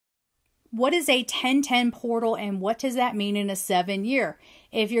what is a 1010 portal and what does that mean in a 7-year?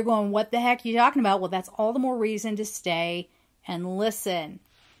 If you're going, what the heck are you talking about? Well, that's all the more reason to stay and listen.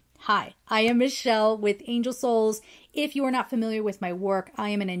 Hi, I am Michelle with Angel Souls. If you are not familiar with my work, I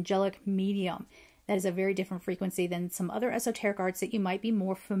am an angelic medium. That is a very different frequency than some other esoteric arts that you might be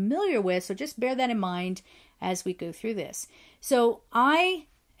more familiar with. So just bear that in mind as we go through this. So I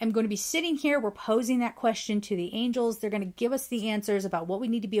am going to be sitting here. We're posing that question to the angels. They're going to give us the answers about what we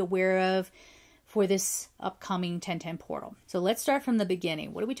need to be aware of for this upcoming 1010 portal. So let's start from the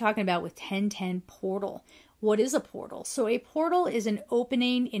beginning. What are we talking about with 1010 portal? What is a portal? So a portal is an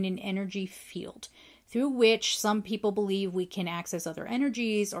opening in an energy field through which some people believe we can access other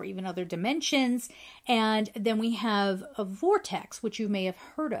energies or even other dimensions. And then we have a vortex, which you may have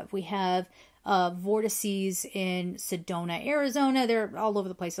heard of. We have vortices in Sedona, Arizona. They're all over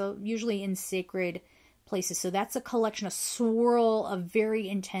the place, so usually in sacred places. So that's a collection, a swirl of very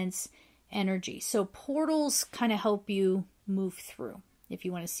intense energy. So portals kind of help you move through, if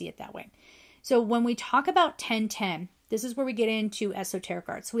you want to see it that way. So when we talk about 1010, this is where we get into esoteric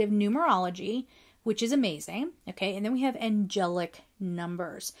arts. So we have numerology, which is amazing, okay? And then we have angelic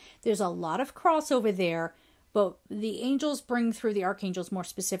numbers. There's a lot of crossover there, but the angels bring through, the archangels more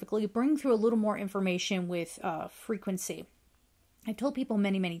specifically, bring through a little more information with frequency. I've told people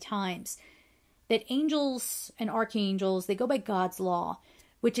many, many times that angels and archangels, they go by God's law,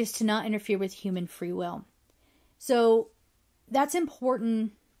 which is to not interfere with human free will. So that's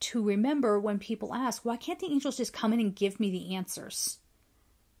important to remember when people ask, why can't the angels just come in and give me the answers?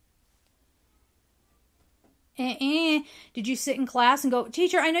 Did you sit in class and go,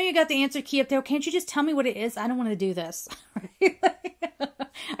 teacher, I know you got the answer key up there. Can't you just tell me what it is? I don't want to do this.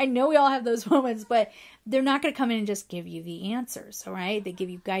 I know we all have those moments, but they're not going to come in and just give you the answers. All right. They give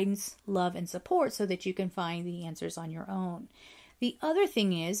you guidance, love, and support so that you can find the answers on your own. The other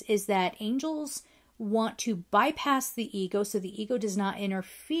thing is that angels want to bypass the ego so the ego does not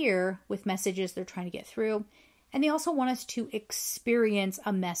interfere with messages they're trying to get through. And they also want us to experience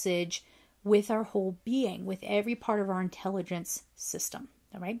a message with our whole being, with every part of our intelligence system.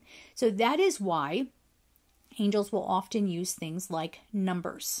 All right. So that is why angels will often use things like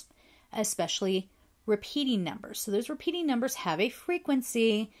numbers, especially repeating numbers. So those repeating numbers have a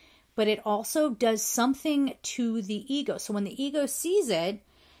frequency, but it also does something to the ego. So when the ego sees it,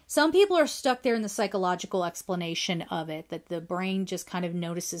 some people are stuck there in the psychological explanation of it, that the brain just kind of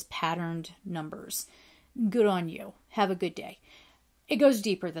notices patterned numbers. Good on you. Have a good day. It goes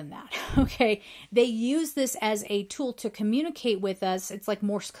deeper than that, okay? They use this as a tool to communicate with us. It's like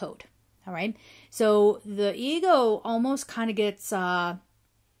Morse code, all right? So the ego almost kind of gets, I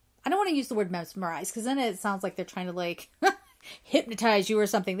don't want to use the word mesmerized because then it sounds like they're trying to like hypnotize you or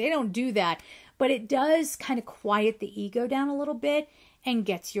something. They don't do that, but it does kind of quiet the ego down a little bit and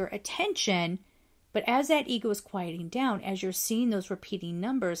gets your attention. But as that ego is quieting down, as you're seeing those repeating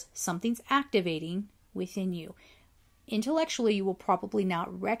numbers, something's activating within you. Intellectually, you will probably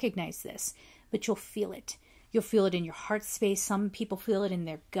not recognize this, but you'll feel it. You'll feel it in your heart space. Some people feel it in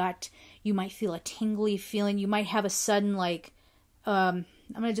their gut. You might feel a tingly feeling. You might have a sudden, like, I'm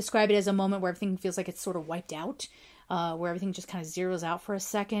going to describe it as a moment where everything feels like it's sort of wiped out, where everything just kind of zeroes out for a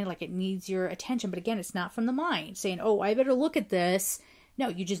second, like it needs your attention. But again, it's not from the mind saying, oh, I better look at this. No,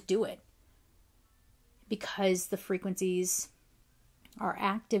 you just do it because the frequencies are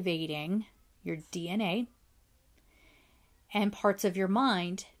activating your DNA and parts of your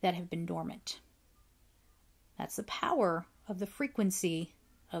mind that have been dormant. That's the power of the frequency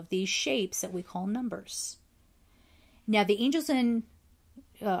of these shapes that we call numbers. Now, the angels and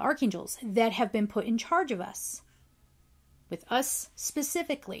archangels that have been put in charge of us, with us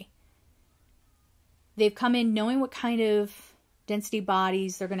specifically, they've come in knowing what kind of density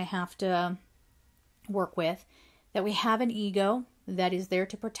bodies they're going to have to work with, that we have an ego that is there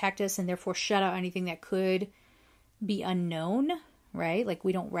to protect us and therefore shut out anything that could be unknown, right? Like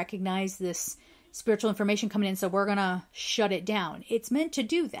we don't recognize this spiritual information coming in, so we're going to shut it down. It's meant to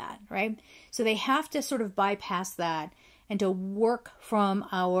do that, right? So they have to sort of bypass that and to work from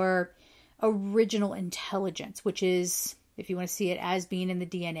our original intelligence, which is, if you want to see it as being in the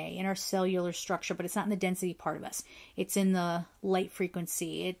DNA, in our cellular structure, but it's not in the density part of us. It's in the light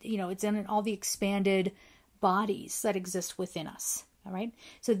frequency. It's in all the expanded bodies that exist within us. All right.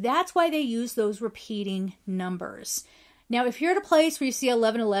 So that's why they use those repeating numbers. Now, if you're at a place where you see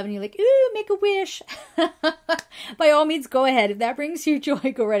 1111, you're like, ooh, make a wish. By all means, go ahead. If that brings you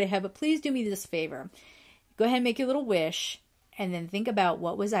joy, go right ahead. But please do me this favor. Go ahead and make your little wish and then think about,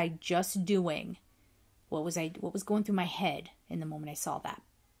 what was I just doing? What was going through my head in the moment I saw that?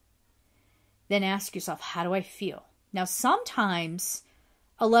 Then ask yourself, how do I feel? Now, sometimes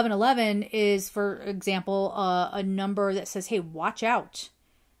 1111 is, for example, a number that says, hey, watch out,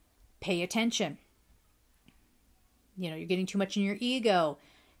 pay attention. You're getting too much in your ego.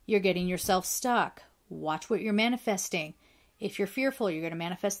 You're getting yourself stuck. Watch what you're manifesting. If you're fearful, you're going to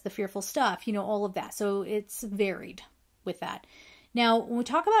manifest the fearful stuff, all of that. So it's varied with that. Now, when we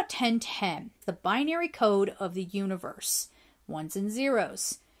talk about 1010, the binary code of the universe, ones and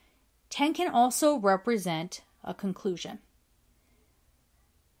zeros, 10 can also represent a conclusion.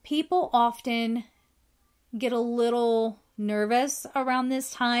 People often get a little nervous around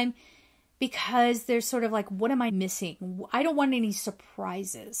this time because they're sort of like, what am I missing? I don't want any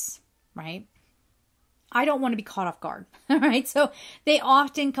surprises, right? I don't want to be caught off guard, all right? So they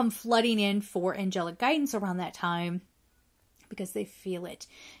often come flooding in for angelic guidance around that time because they feel it,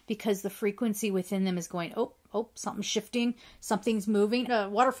 because the frequency within them is going, oh, something's shifting, something's moving, a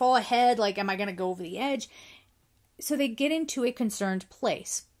waterfall ahead, like, am I going to go over the edge? So they get into a concerned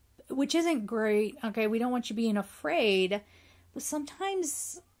place, which isn't great, okay? We don't want you being afraid, but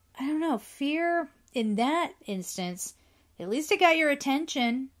sometimes, I don't know, fear in that instance, at least it got your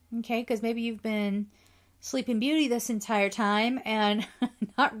attention, okay? Because maybe you've been Sleeping Beauty this entire time and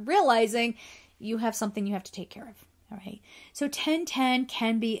not realizing you have something you have to take care of. All right. So 1010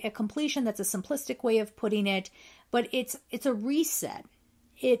 can be a completion. That's a simplistic way of putting it, but it's a reset.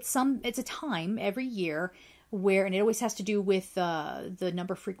 It's a time every year where, and it always has to do with the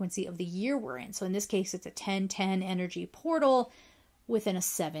number frequency of the year we're in. So in this case, it's a 1010 energy portal within a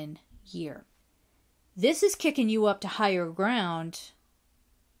 7 year. This is kicking you up to higher ground,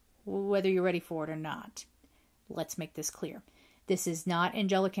 whether you're ready for it or not. Let's make this clear. This is not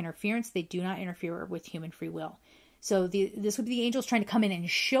angelic interference. They do not interfere with human free will. So this would be the angels trying to come in and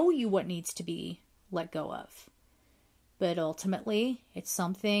show you what needs to be let go of. But ultimately, it's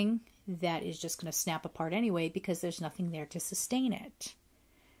something that is just going to snap apart anyway because there's nothing there to sustain it.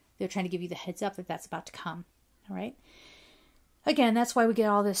 They're trying to give you the heads up that that's about to come. All right? Again, that's why we get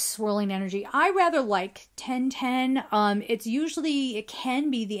all this swirling energy. I rather like 1010. It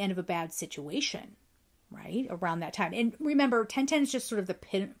can be the end of a bad situation, right? Around that time. And remember, 1010 is just sort of the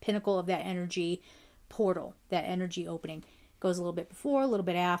pinnacle of that energy portal, that energy opening. Goes a little bit before, a little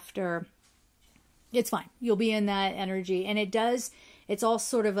bit after. It's fine. You'll be in that energy. And it's all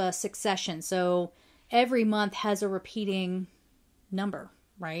sort of a succession. So every month has a repeating number,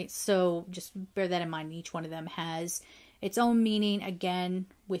 right? So just bear that in mind. Each one of them has its own meaning, again,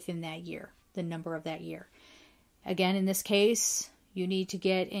 within that year, the number of that year. Again, in this case, you need to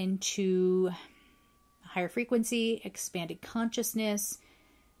get into a higher frequency, expanded consciousness,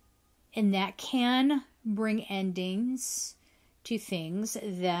 and that can bring endings to things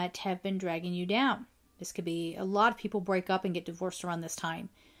that have been dragging you down. This could be, a lot of people break up and get divorced around this time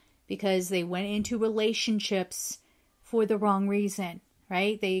because they went into relationships for the wrong reason,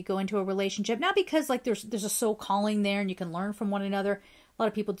 right? They go into a relationship, not because like there's a soul calling there and you can learn from one another. A lot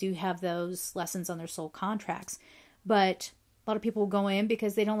of people do have those lessons on their soul contracts, but a lot of people go in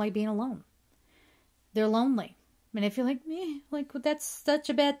because they don't like being alone. They're lonely. And if you're like, that's such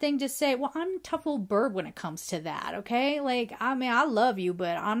a bad thing to say. Well, I'm a tough old bird when it comes to that, okay? Like, I mean, I love you,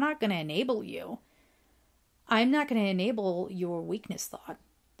 but I'm not going to enable you. I'm not going to enable your weakness thought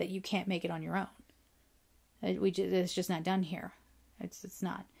that you can't make it on your own. It's just not done here. It's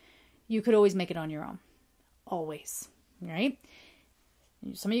not. You could always make it on your own. Always. Right?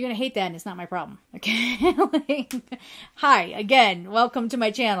 Some of you are going to hate that, and it's not my problem. Okay? Hi, again, welcome to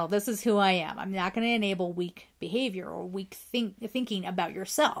my channel. This is who I am. I'm not going to enable weak behavior or weak thinking about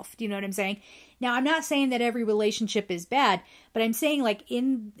yourself. Do you know what I'm saying? Now, I'm not saying that every relationship is bad, but I'm saying, like,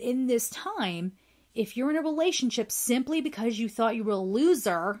 in this time, if you're in a relationship simply because you thought you were a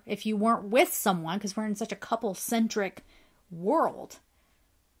loser if you weren't with someone, because we're in such a couple-centric world,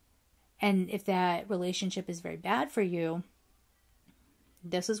 and if that relationship is very bad for you,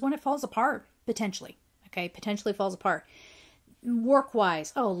 this is when it falls apart, potentially. Okay, potentially falls apart.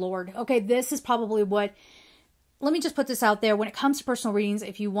 Work-wise, oh Lord. Okay, this is probably what, let me just put this out there. When it comes to personal readings,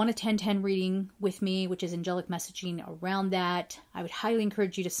 if you want a 1010 reading with me, which is angelic messaging around that, I would highly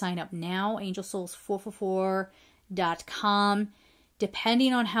encourage you to sign up now, angelsouls444.com.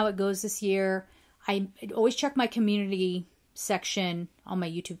 Depending on how it goes this year, I always check my community section on my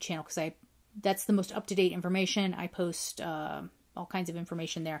YouTube channel because that's the most up-to-date information. I post all kinds of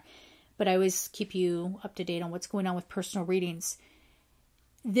information there. But I always keep you up to date on what's going on with personal readings.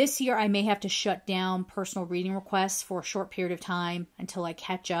 This year, I may have to shut down personal reading requests for a short period of time until I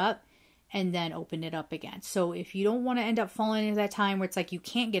catch up and then open it up again. So if you don't want to end up falling into that time where it's like you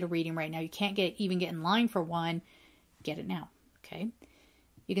can't get a reading right now, you can't even get in line for one, get it now, okay?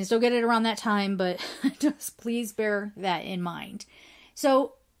 You can still get it around that time, but just please bear that in mind.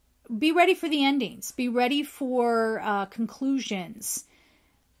 So be ready for the endings. Be ready for conclusions.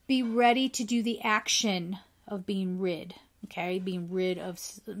 Be ready to do the action of being rid. Okay, being rid of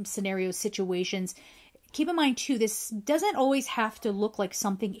scenarios, situations. Keep in mind too, this doesn't always have to look like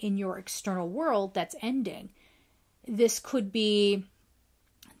something in your external world that's ending. This could be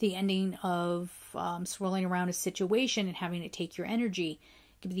the ending of swirling around a situation and having it take your energy.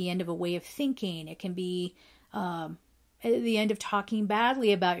 It could be the end of a way of thinking. It can be the end of talking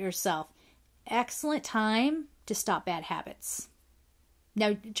badly about yourself. Excellent time to stop bad habits.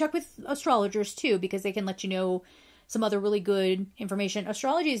 Now, check with astrologers too, because they can let you know some other really good information.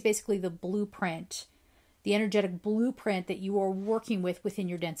 Astrology is basically the blueprint, the energetic blueprint that you are working with within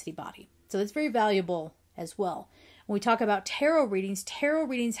your density body. So it's very valuable as well. When we talk about tarot readings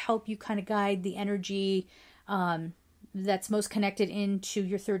help you kind of guide the energy that's most connected into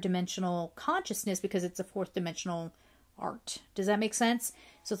your third dimensional consciousness, because it's a fourth dimensional art. Does that make sense?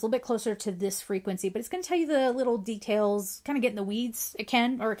 So it's a little bit closer to this frequency, but it's going to tell you the little details, kind of get in the weeds. It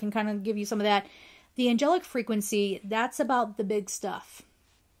can kind of give you some of that. The angelic frequency, that's about the big stuff.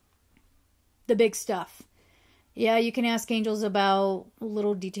 The big stuff. Yeah, you can ask angels about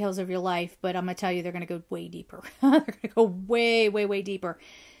little details of your life, but I'm going to tell you they're going to go way deeper. They're going to go way, way, way deeper.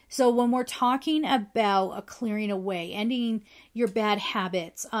 So when we're talking about a clearing away, ending your bad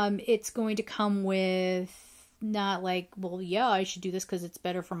habits, it's going to come with not like, well, yeah, I should do this because it's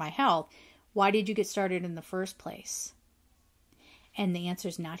better for my health. Why did you get started in the first place? And the answer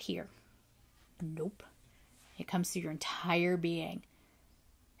is not here. Nope. It comes through your entire being.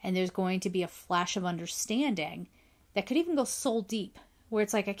 And there's going to be a flash of understanding that could even go soul deep, where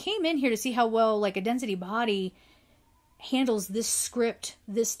it's like, I came in here to see how well like a density body handles this script,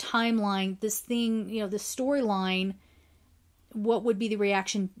 this timeline, this thing, this storyline. What would be the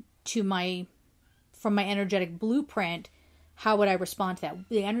reaction to from my energetic blueprint? How would I respond to that?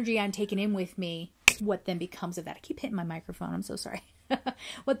 The energy I'm taking in with me, what then becomes of that? I keep hitting my microphone. I'm so sorry.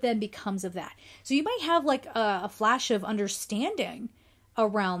 What then becomes of that? So you might have like a flash of understanding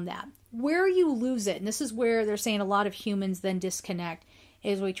around that. Where you lose it, and this is where they're saying a lot of humans then disconnect,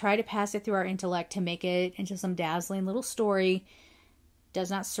 is we try to pass it through our intellect to make it into some dazzling little story. Does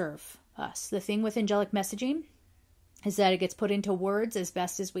not serve us. The thing with angelic messaging is that it gets put into words as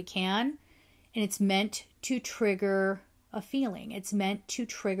best as we can, and it's meant to trigger a feeling. It's meant to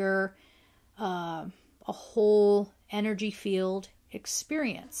trigger a whole energy field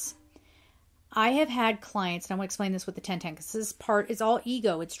experience. I have had clients, and I'm going to explain this with the 1010, because this part is all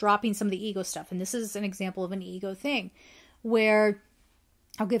ego. It's dropping some of the ego stuff. And this is an example of an ego thing where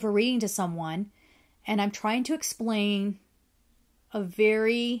I'll give a reading to someone and I'm trying to explain a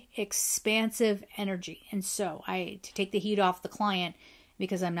very expansive energy. And so to take the heat off the client,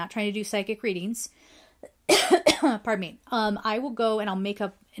 because I'm not trying to do psychic readings, pardon me, I will go and I'll make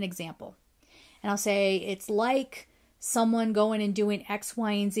up an example. And I'll say, it's like someone going and doing X,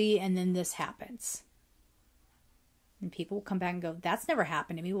 Y, and Z, and then this happens. And people will come back and go, that's never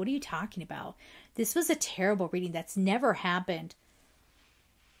happened to me. What are you talking about? This was a terrible reading. That's never happened.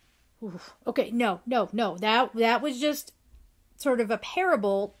 Oof. Okay, no. That was just sort of a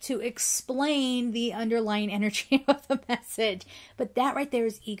parable to explain the underlying energy of the message. But that right there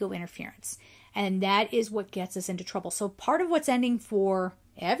is ego interference. And that is what gets us into trouble. So part of what's ending for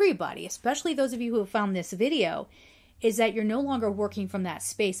everybody, especially those of you who have found this video, is that you're no longer working from that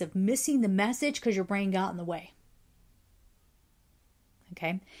space of missing the message because your brain got in the way.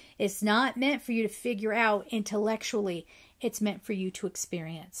 Okay? It's not meant for you to figure out intellectually. It's meant for you to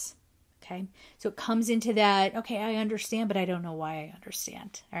experience. Okay? So it comes into that, okay, I understand, but I don't know why I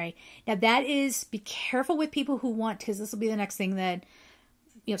understand. All right? Now that is, be careful with people who want, because this will be the next thing that,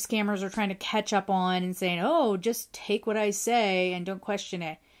 scammers are trying to catch up on and saying, oh, just take what I say and don't question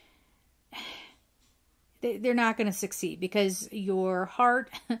it. They're not going to succeed, because your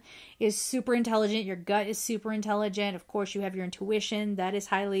heart is super intelligent. Your gut is super intelligent. Of course, you have your intuition. That is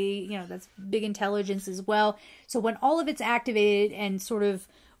highly, that's big intelligence as well. So when all of it's activated and sort of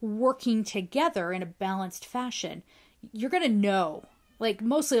working together in a balanced fashion, you're going to know, like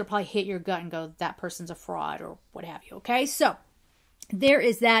mostly it'll probably hit your gut and go, that person's a fraud or what have you. Okay. So there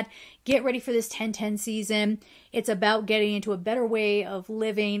is that. Get ready for this 1010 season. It's about getting into a better way of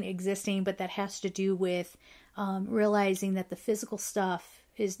living, existing, but that has to do with realizing that the physical stuff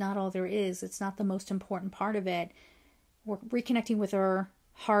is not all there is. It's not the most important part of it. We're reconnecting with our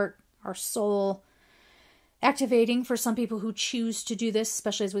heart, our soul, activating for some people who choose to do this,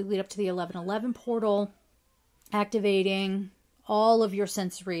 especially as we lead up to the 1111 portal, activating all of your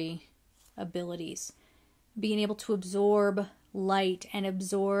sensory abilities, being able to absorb light and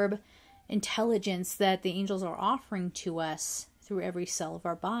absorb intelligence that the angels are offering to us through every cell of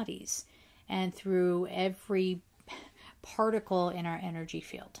our bodies and through every particle in our energy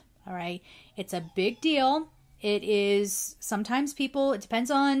field. All right. It's a big deal. It is sometimes people, it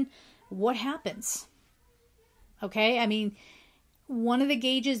depends on what happens. Okay. I mean, one of the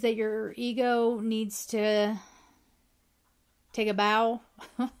gauges that your ego needs to take a bow,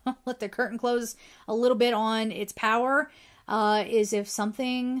 let the curtain close a little bit on its power, is if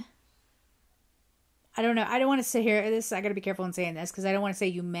something, I don't know, I don't want to sit here, I got to be careful in saying this, because I don't want to say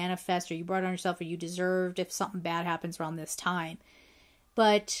you manifest or you brought it on yourself or you deserved if something bad happens around this time.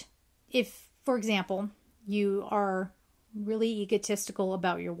 But if, for example, you are really egotistical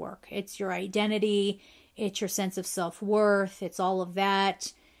about your work, it's your identity, it's your sense of self-worth, it's all of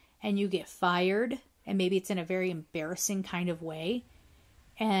that, and you get fired, and maybe it's in a very embarrassing kind of way,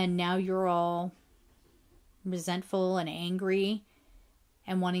 and now you're all resentful and angry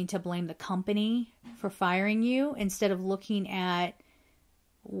and wanting to blame the company for firing you instead of looking at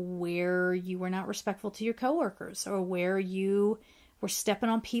where you were not respectful to your coworkers or where you were stepping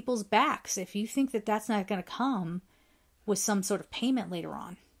on people's backs. If you think that that's not going to come with some sort of payment later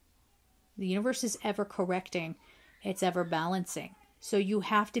on, the universe is ever correcting. It's ever balancing. So you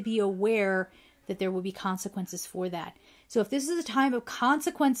have to be aware that there will be consequences for that. So if this is a time of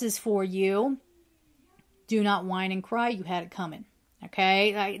consequences for you, do not whine and cry. You had it coming.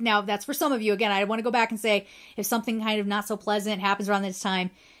 Okay. Now that's for some of you. Again, I want to go back and say, if something kind of not so pleasant happens around this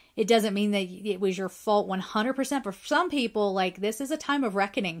time, it doesn't mean that it was your fault 100%. For some people, like, this is a time of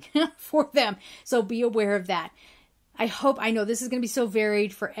reckoning for them. So be aware of that. I know this is going to be so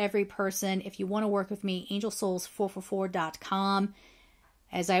varied for every person. If you want to work with me, angelsouls444.com.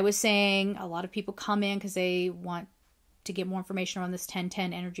 As I was saying, a lot of people come in because they want to get more information on this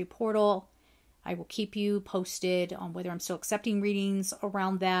 1010 energy portal. I will keep you posted on whether I'm still accepting readings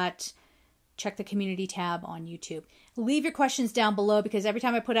around that. Check the community tab on YouTube. Leave your questions down below, because every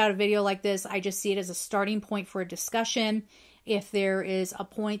time I put out a video like this, I just see it as a starting point for a discussion. If there is a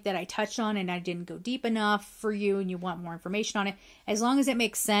point that I touched on and I didn't go deep enough for you and you want more information on it, as long as it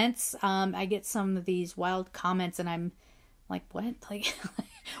makes sense. I get some of these wild comments and I'm like, what? Like,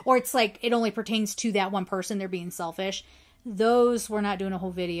 or it's like it only pertains to that one person, they're being selfish. Those, we're not doing a whole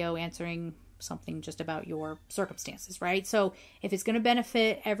video answering something just about your circumstances, right? So if it's going to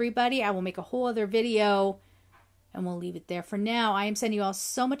benefit everybody, I will make a whole other video and we'll leave it there for now. I am sending you all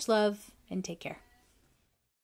so much love and take care.